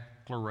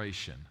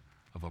declaration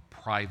of a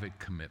private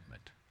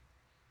commitment.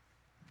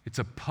 It's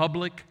a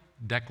public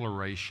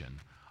declaration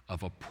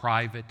of a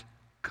private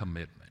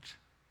commitment.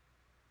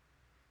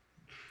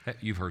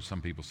 You've heard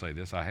some people say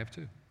this, I have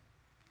too.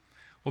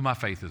 Well, my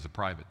faith is a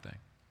private thing.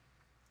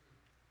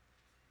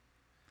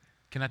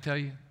 Can I tell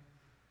you?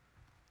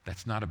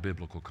 That's not a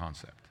biblical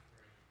concept.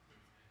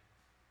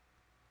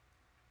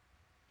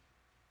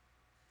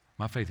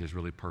 My faith is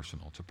really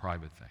personal. It's a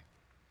private thing.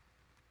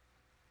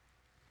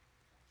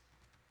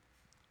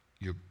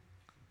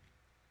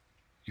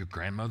 Your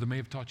grandmother may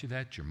have taught you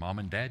that. Your mom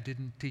and dad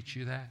didn't teach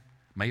you that.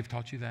 May have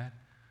taught you that.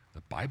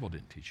 The Bible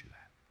didn't teach you that.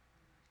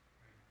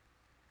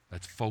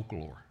 That's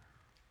folklore.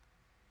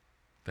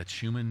 That's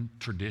human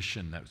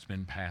tradition that's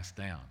been passed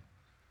down.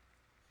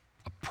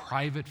 A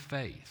private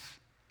faith.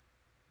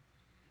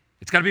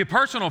 It's got to be a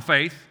personal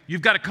faith.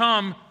 You've got to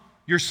come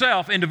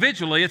yourself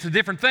individually. It's a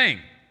different thing.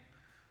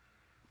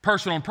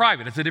 Personal and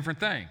private, it's a different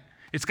thing.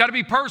 It's got to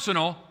be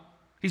personal.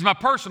 He's my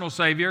personal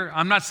Savior.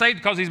 I'm not saved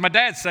because He's my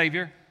dad's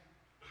Savior.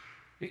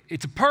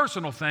 It's a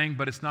personal thing,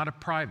 but it's not a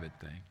private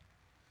thing.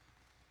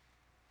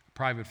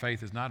 Private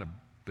faith is not a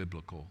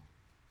biblical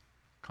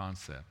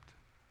concept.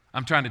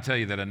 I'm trying to tell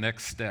you that a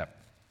next step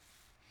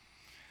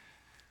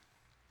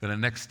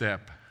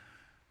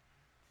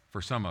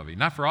for some of you,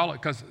 not for all,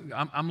 because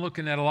I'm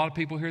looking at a lot of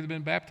people here that have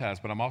been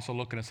baptized, but I'm also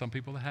looking at some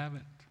people that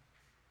haven't.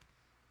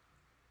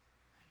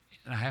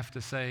 And I have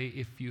to say,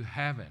 if you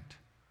haven't,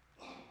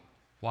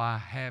 why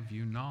have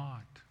you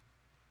not?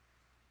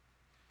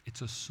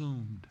 It's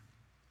assumed.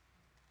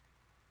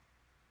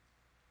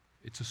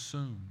 It's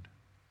assumed.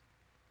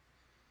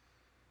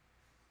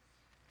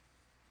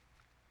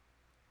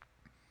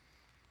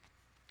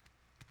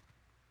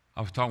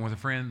 I was talking with a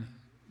friend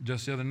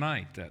just the other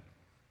night that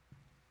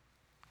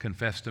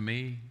confessed to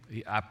me.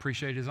 I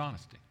appreciate his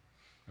honesty.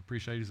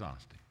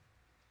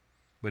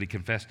 But he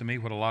confessed to me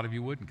what a lot of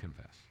you wouldn't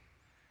confess.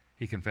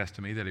 He confessed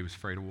to me that he was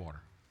afraid of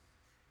water.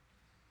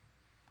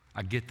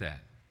 I get that.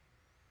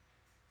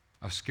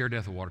 I was scared to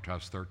death of water till I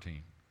was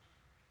 13.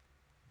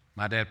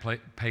 My dad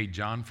paid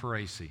John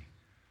Ferraci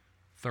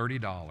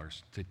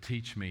 $30 to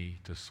teach me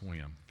to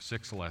swim,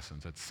 6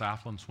 lessons at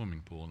Southland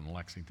Swimming Pool in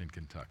Lexington,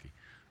 Kentucky.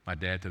 My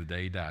dad, to the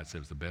day he died, said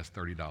it was the best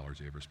 $30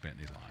 he ever spent in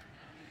his life.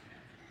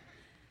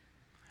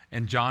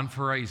 And John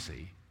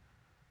Ferraci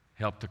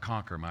helped to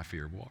conquer my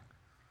fear of water.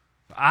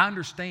 I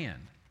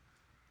understand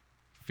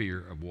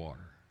fear of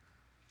water.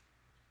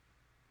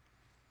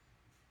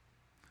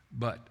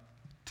 But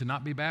to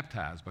not be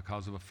baptized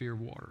because of a fear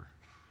of water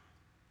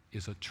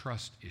is a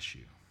trust issue.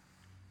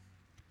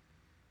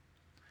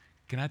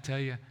 Can I tell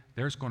you,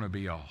 there's going to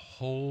be a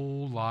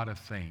whole lot of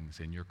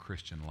things in your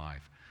Christian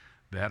life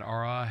that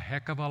are a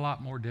heck of a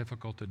lot more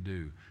difficult to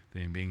do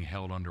than being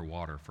held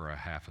underwater for a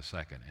half a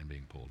second and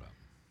being pulled up.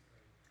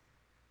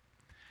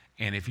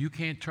 And if you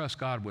can't trust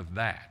God with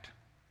that,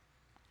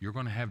 you're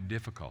going to have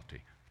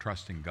difficulty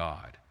trusting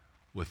God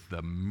with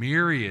the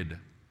myriad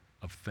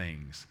of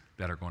things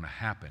that are going to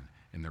happen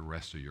in the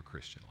rest of your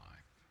Christian life.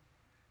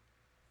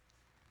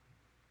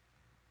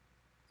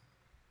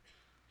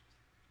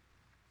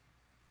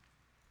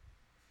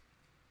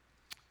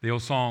 The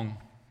old song,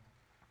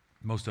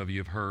 most of you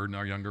have heard, and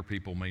our younger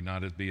people may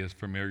not be as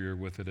familiar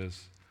with it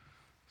as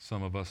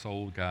some of us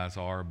old guys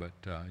are, but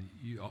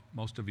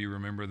most of you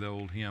remember the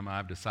old hymn,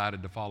 I've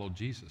decided to follow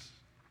Jesus.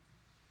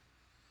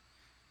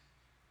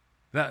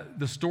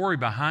 The story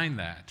behind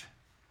that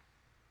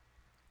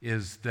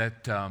is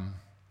that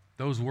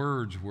those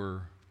words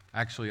were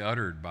actually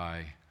uttered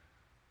by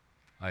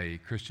a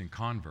Christian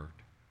convert.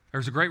 There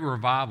was a great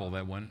revival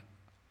that went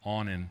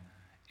on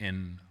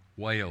in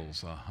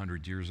Wales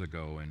 100 years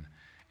ago,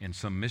 and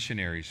some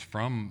missionaries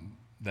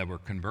that were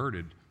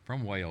converted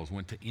from Wales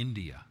went to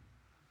India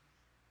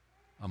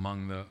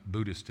among the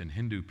Buddhist and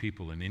Hindu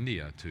people in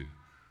India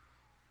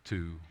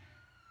to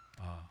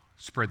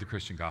spread the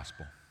Christian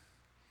gospel.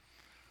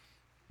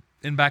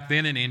 And back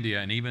then in India,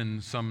 and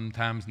even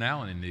sometimes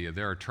now in India,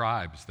 there are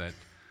tribes that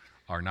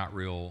are not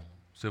real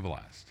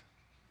civilized.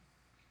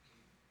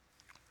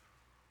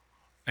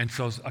 And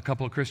so a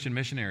couple of Christian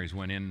missionaries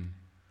went in,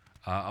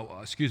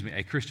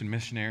 a Christian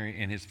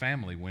missionary and his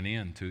family went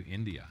into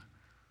India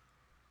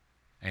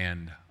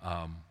and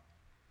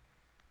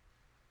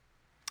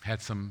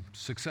had some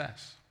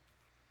success.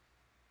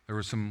 There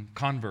were some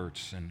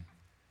converts, and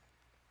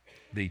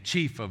the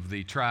chief of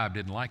the tribe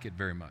didn't like it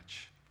very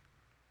much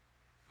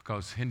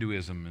because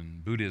Hinduism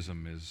and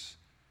Buddhism is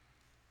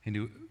kind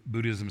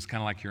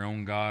of like your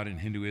own God, and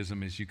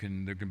Hinduism is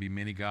there can be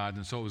many gods.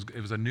 And so it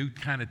was a new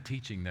kind of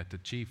teaching that the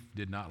chief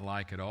did not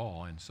like at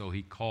all. And so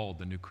he called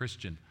the new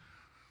Christian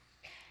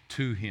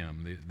to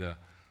him,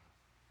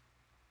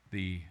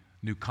 the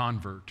new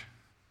convert,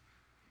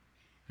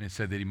 and it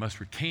said that he must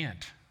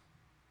recant.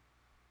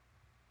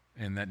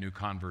 And that new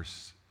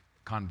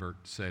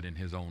convert said in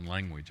his own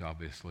language,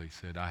 obviously,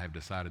 said, "I have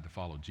decided to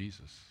follow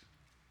Jesus."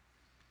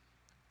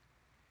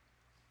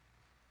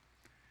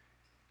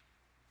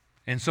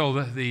 And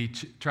so the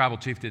tribal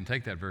chief didn't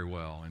take that very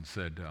well and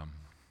said,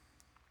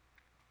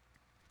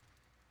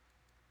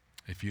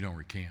 "If you don't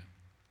recant,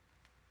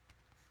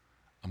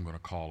 I'm going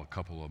to call a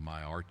couple of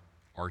my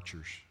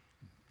archers,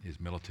 his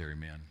military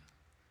men.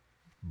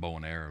 Bow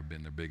and arrow have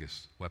been their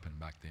biggest weapon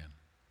back then.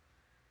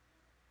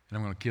 And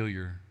I'm going to kill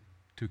your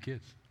 2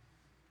 kids."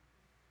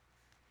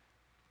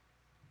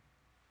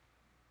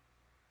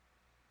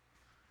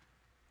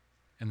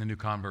 And the new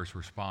convert's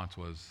response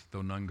was,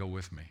 "Though none go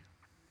with me,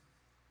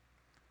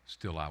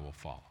 still I will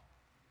follow."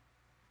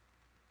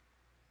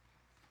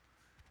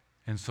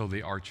 And so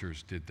the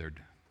archers did their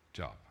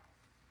job.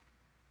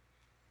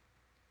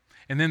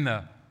 And then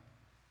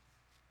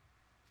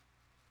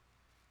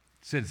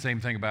said the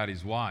same thing about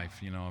his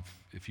wife,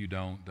 if you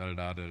don't,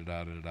 da-da-da,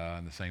 da-da-da, da-da-da,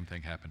 and the same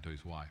thing happened to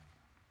his wife.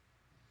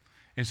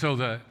 And so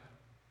the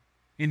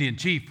Indian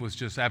chief was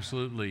just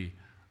absolutely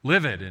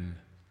livid and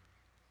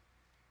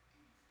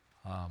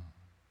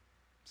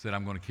said,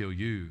 "I'm going to kill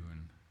you."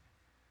 And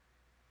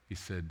he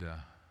said,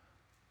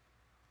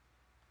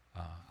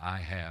 "I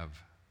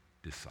have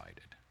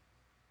decided."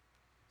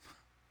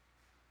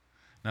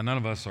 Now, none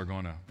of us are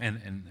going to, and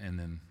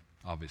then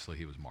obviously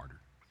he was martyred.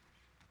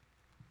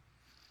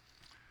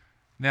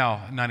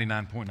 Now,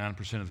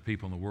 99.9% of the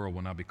people in the world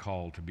will not be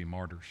called to be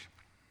martyrs.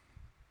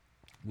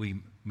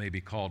 We may be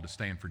called to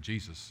stand for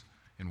Jesus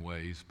in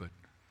ways, but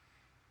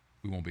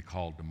we won't be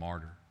called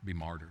to be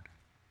martyred.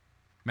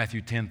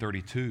 Matthew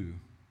 10:32,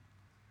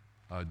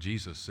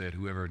 Jesus said,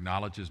 "Whoever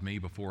acknowledges me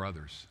before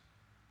others,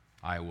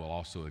 I will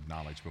also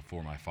acknowledge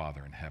before my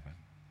Father in heaven."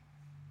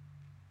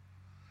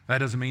 That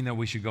doesn't mean that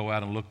we should go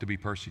out and look to be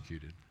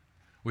persecuted.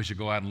 We should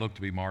go out and look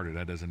to be martyred.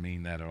 That doesn't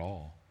mean that at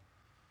all.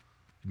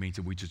 It means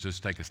that we should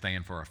just take a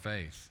stand for our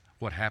faith.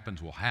 What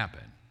happens will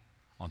happen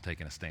on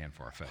taking a stand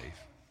for our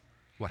faith.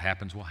 What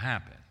happens will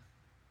happen.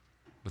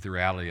 But the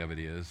reality of it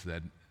is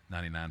that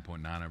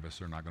 99.9% of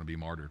us are not going to be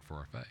martyred for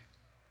our faith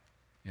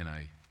in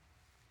a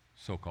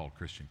so-called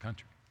Christian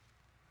country.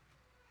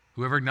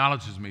 Whoever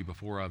acknowledges me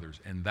before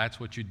others, and that's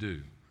what you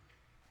do.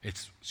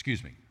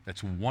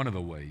 That's one of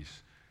the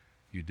ways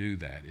you do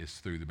that is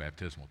through the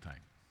baptismal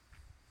tank.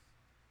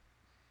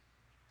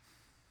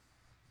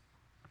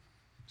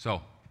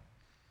 So,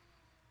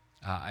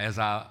 as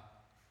I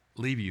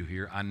leave you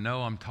here, I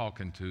know I'm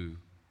talking to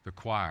the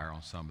choir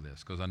on some of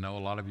this because I know a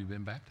lot of you have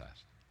been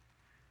baptized.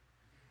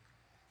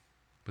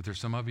 But there's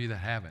some of you that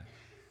haven't.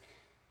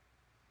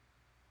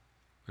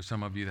 There's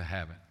some of you that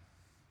haven't.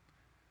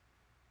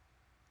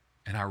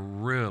 And I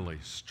really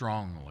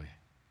strongly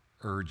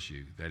urge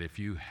you that if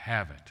you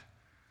haven't,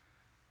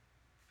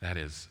 that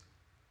is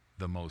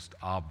the most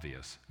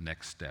obvious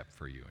next step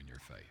for you in your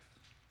faith.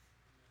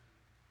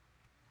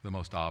 The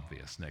most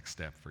obvious next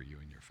step for you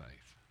in your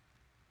faith.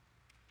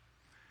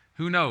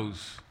 Who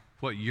knows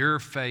what your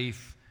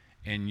faith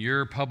and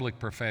your public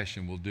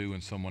profession will do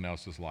in someone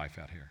else's life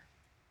out here?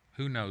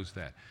 Who knows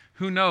that?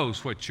 Who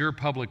knows what your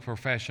public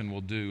profession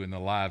will do in the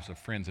lives of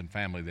friends and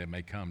family that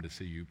may come to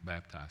see you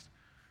baptized?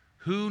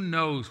 Who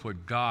knows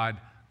what God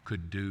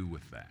could do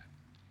with that?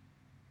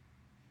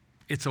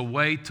 It's a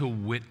way to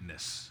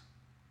witness.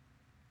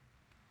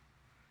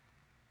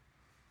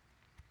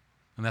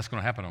 And that's going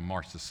to happen on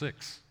March the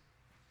 6th.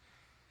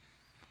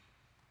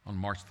 On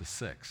March the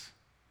 6th,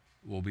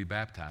 we'll be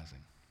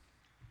baptizing.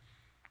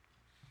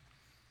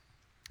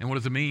 And what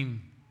does it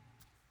mean?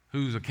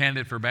 Who's a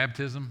candidate for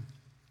baptism?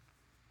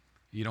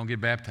 You don't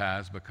get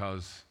baptized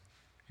because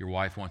your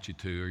wife wants you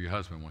to or your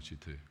husband wants you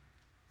to.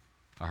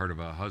 I heard of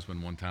a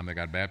husband one time that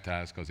got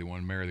baptized because he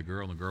wanted to marry the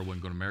girl, and the girl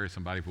wasn't going to marry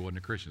somebody if he wasn't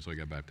a Christian, so he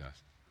got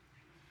baptized.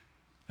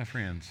 My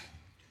friends,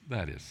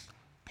 that is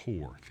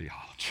poor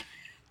theology.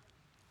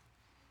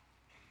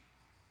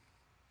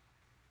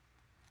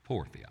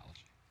 Poor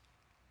theology.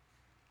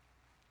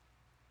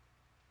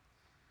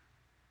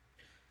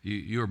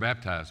 You are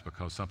baptized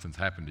because something's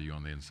happened to you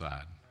on the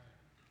inside.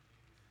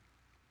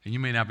 And you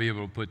may not be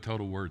able to put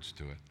total words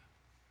to it.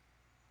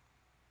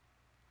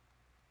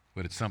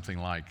 But it's something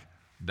like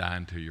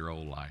dying to your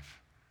old life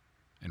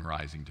and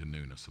rising to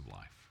newness of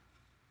life.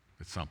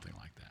 It's something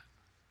like that.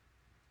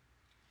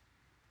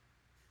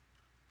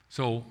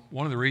 So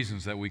one of the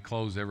reasons that we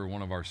close every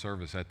one of our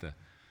service at the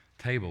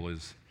table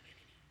is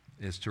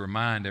to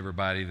remind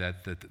everybody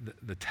that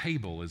the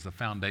table is the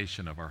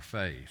foundation of our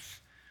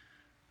faith.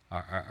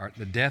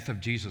 The death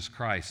of Jesus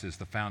Christ is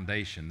the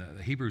foundation.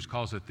 The Hebrews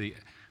calls it the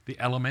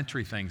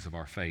elementary things of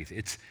our faith.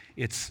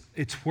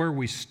 It's where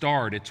we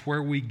start. It's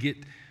where we get,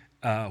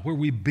 where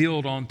we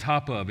build on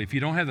top of. If you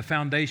don't have the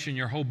foundation,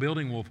 your whole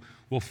building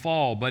will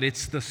fall. But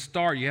it's the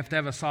start. You have to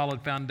have a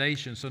solid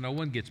foundation, so no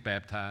one gets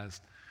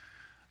baptized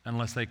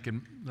unless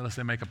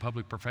they make a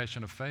public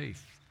profession of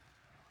faith.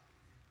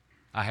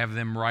 I have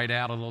them write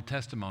out a little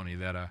testimony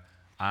that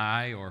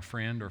I or a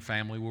friend or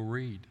family will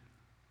read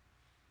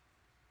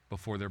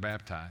before they're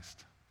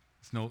baptized.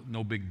 It's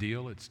no big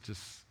deal. It's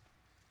just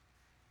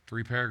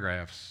 3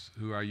 paragraphs: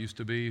 who I used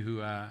to be,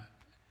 who I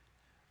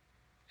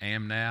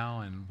am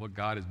now, and what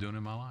God is doing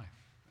in my life.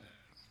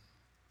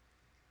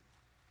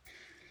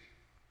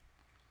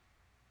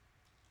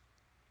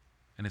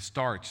 And it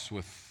starts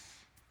with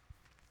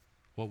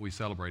what we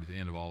celebrate at the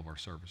end of all of our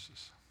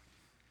services.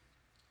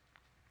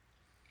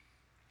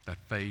 That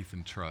faith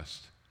and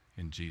trust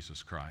in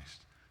Jesus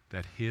Christ.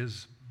 That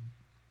His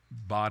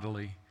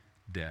bodily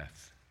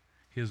death,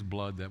 His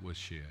blood that was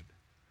shed,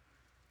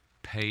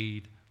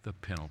 paid the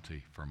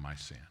penalty for my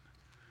sin.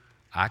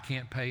 I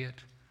can't pay it.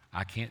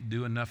 I can't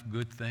do enough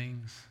good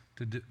things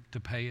to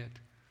pay it.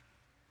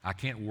 I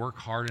can't work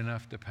hard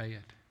enough to pay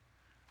it.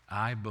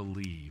 I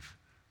believe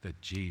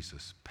that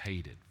Jesus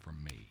paid it for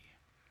me.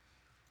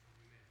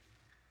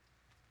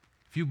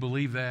 If you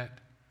believe that,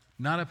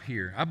 not up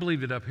here. I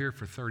believed it up here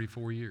for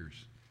 34 years.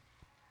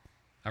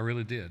 I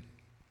really did.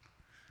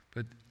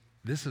 But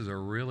this is a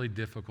really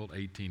difficult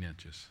 18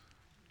 inches.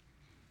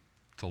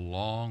 It's a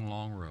long,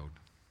 long road.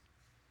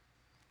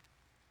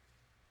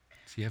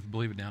 So you have to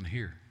believe it down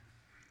here.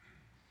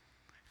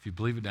 If you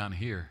believe it down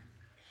here,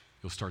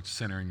 you'll start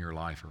centering your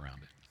life around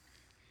it.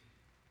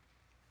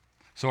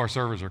 So our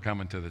servers are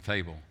coming to the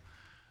table,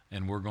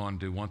 and we're going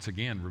to once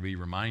again be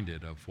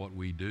reminded of what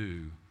we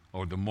do,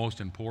 or the most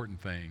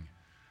important thing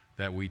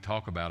that we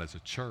talk about as a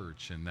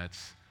church, and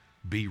that's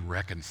be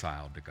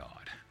reconciled to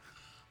God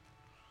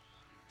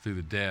through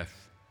the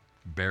death,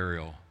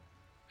 burial,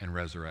 and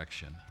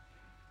resurrection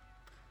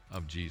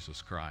of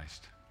Jesus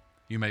Christ.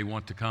 You may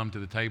want to come to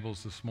the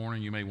tables this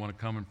morning. You may want to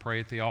come and pray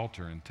at the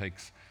altar and take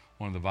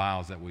one of the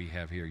vials that we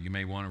have here. You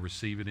may want to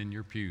receive it in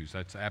your pews.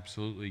 That's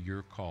absolutely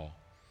your call.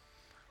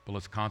 But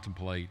let's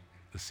contemplate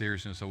the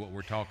seriousness of what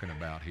we're talking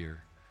about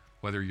here.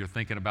 Whether you're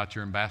thinking about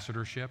your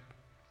ambassadorship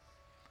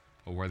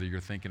or whether you're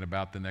thinking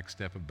about the next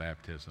step of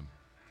baptism,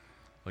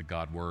 let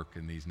God work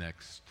in these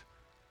next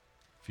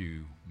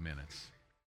few minutes.